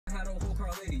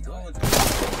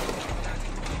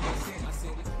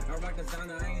What's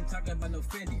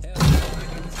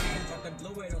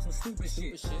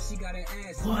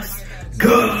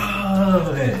good?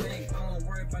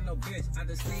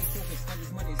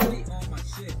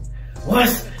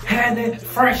 What's happening?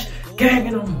 Fresh gang,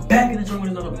 and I'm back in the joint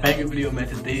with another banger video, man.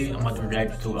 Today I'm about to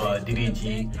react to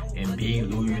DDG and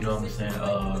B.LOU, you know what I'm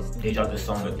saying? They dropped this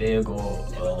song a day ago,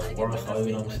 World Star,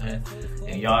 you know what I'm saying?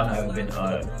 And y'all have been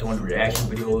doing the reaction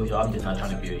videos. Y'all, I'm just not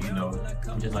trying to be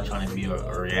I'm just not trying to be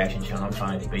a reaction channel. I'm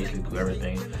trying to basically do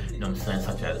everything, you know what I'm saying,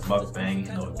 such as mukbang,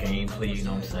 you know, gameplay, you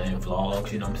know what I'm saying,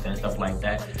 vlogs, you know what I'm saying, stuff like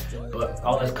that. But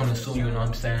all that's coming soon, you know what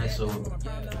I'm saying? So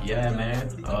yeah, man,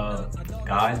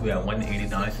 guys, we have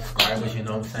 189 subscribers, you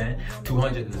know what I'm saying?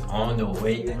 200 is on the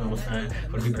way, you know what I'm saying?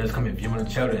 For the people that's coming viewing the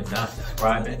channel and not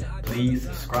subscribing, please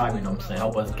subscribe, you know what I'm saying?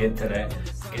 Help us get to that,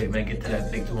 get to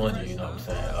that big 200, you know what I'm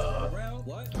saying?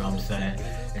 You know what I'm saying?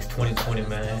 It's 2020,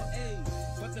 man.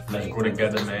 Let's grow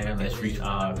together, man. Let's reach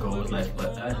our goals. You know what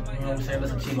I'm saying?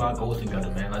 Let's achieve our goals together,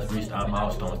 man. Let's reach our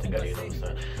milestones together, you know what I'm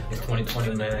saying? It's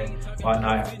 2020, man. Why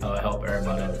not help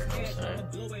everybody else, you know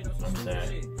what I'm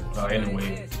saying?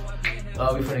 Anyway,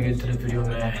 we finna get into the video,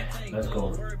 man. Let's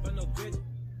go.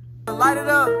 Light it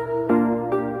up.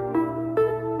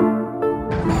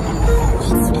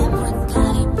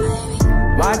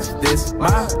 Watch this,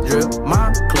 my drip,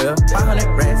 my clear, 500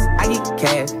 racks, I get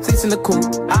cash, 6 in the coupe,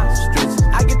 I stretch.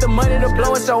 I get the money to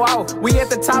blow and show out. We at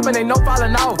the top and ain't no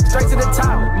falling off. Straight to the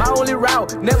top, my only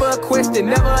route, never a question,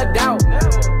 never a doubt.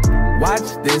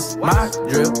 Watch this, my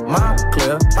drip, my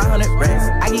clear, 500 racks,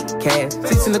 I get cash,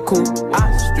 6 in the coupe,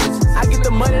 I stretch. I get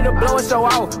the money to blow and show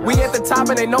out. We at the top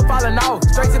and ain't no falling off.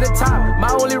 Straight to the top,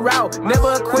 my only route,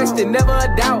 never a question, never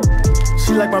a doubt.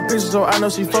 She like my pictures, so I know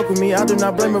she fuck with me. I do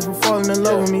not blame her for falling in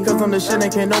love with me. Cause I'm the shit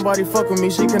and can't nobody fuck with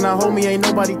me. She cannot hold me, ain't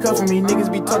nobody cuffing me.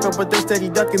 Niggas be talking, but they steady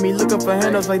ducking me. Looking for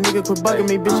handles like nigga quit bugging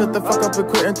me. Bitch, shut the fuck up and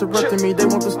quit interrupting me. They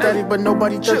want the static, but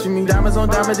nobody touching me. Diamonds on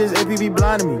diamonds, this AP be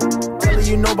blinding me. Telling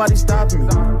you nobody stopping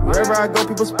me. Wherever I go,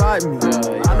 people spotting me.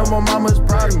 I know my mama is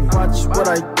proud of me. Watch what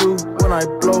I do when I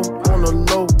blow. On the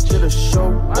low, get a show.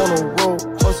 On the road,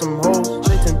 for some hoes,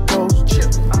 chasing toes.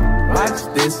 Watch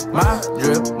this, my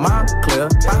drip, my clear,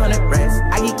 500 racks,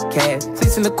 I get cash,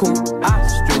 6 in the coupe, I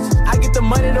stretch. I get the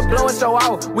money to blow and show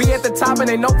out. We at the top and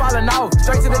ain't no falling off.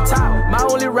 Straight to the top, my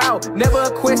only route, never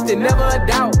a question, never a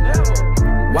doubt.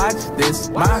 Watch this,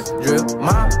 my drip,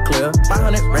 my clear,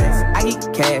 500 racks, I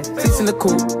get cash, 6 in the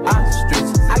coupe, I stretch.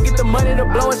 I get the money to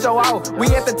blow and show out. We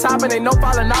at the top and ain't no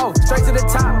falling off. Straight to the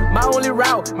top, my only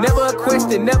route, never a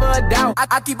question, never a doubt.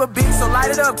 I keep a beat, so light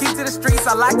it up, keep to the streets,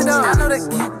 I light it up. I know that,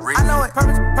 I know it,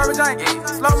 perfect joint,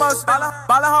 slow motion,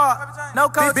 ballin' hard, no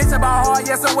coach. Bitch about hard,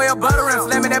 yeah, some way of buttering,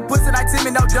 slamming that pussy like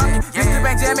Timmy, no junkie. Mr.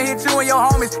 Bank jamming, hit you and your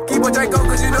homies. Keep a Draco,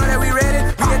 cause you know that we ready.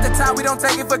 We at the top, we don't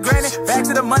take it for granted. Back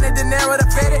to the money, the narrow, the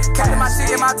fetty. Catching my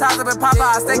shit in my ties up in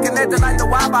Popeye. Stay connected like the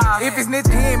Wi-Fi. If it's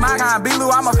snitching, he ain't my kind.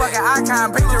 B.LOU, I'm a fucking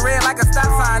icon. Paint your red like a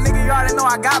stop sign. Nigga, you already know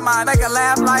I got mine. Make a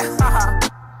laugh like, haha.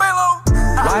 B.LOU.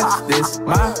 Watch this,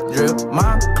 my drip,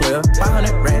 my clear, 500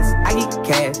 racks, I get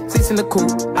cash, 6 in the coupe,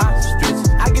 I stretch.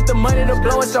 I get the money to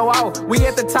blow and show out. We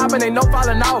at the top and ain't no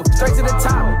falling off. Straight to the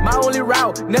top, my only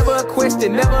route, never a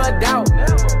question, never a doubt.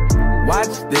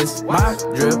 Watch this, my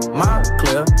drip, my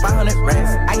clear, 500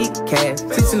 racks, I get cash,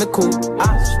 6 in the coupe,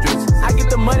 I stretch. I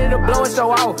get the money to blow and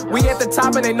show out. We at the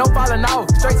top and ain't no falling off.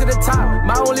 Straight to the top,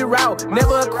 my only route,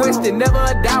 never a question, never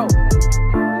a doubt.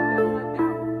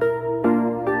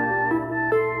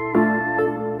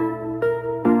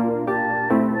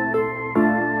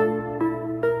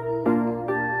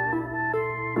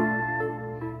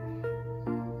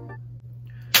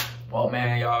 Well,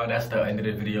 man, y'all, that's the end of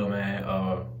the video, man.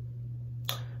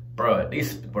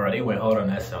 They went hard on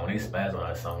that song. They spazzed on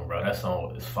that song, bro. That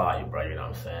song is fire, bro. You know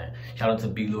what I'm saying? Shout out to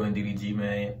B.LOU and DDG,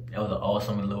 man. That was an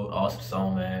awesome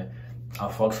song, man. I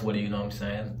fucks with it, you know what I'm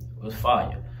saying? It was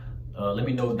fire. Let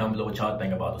me know down below what y'all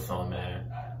think about the song,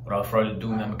 man. Without further ado,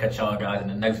 man, I'm gonna catch y'all guys in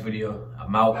the next video.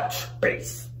 I'm out.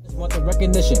 Peace. Want the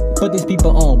recognition, put these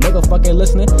people on, motherfucking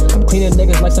listening. I'm cleaning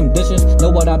niggas like some dishes. Know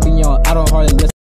what I be on, I don't hardly listen.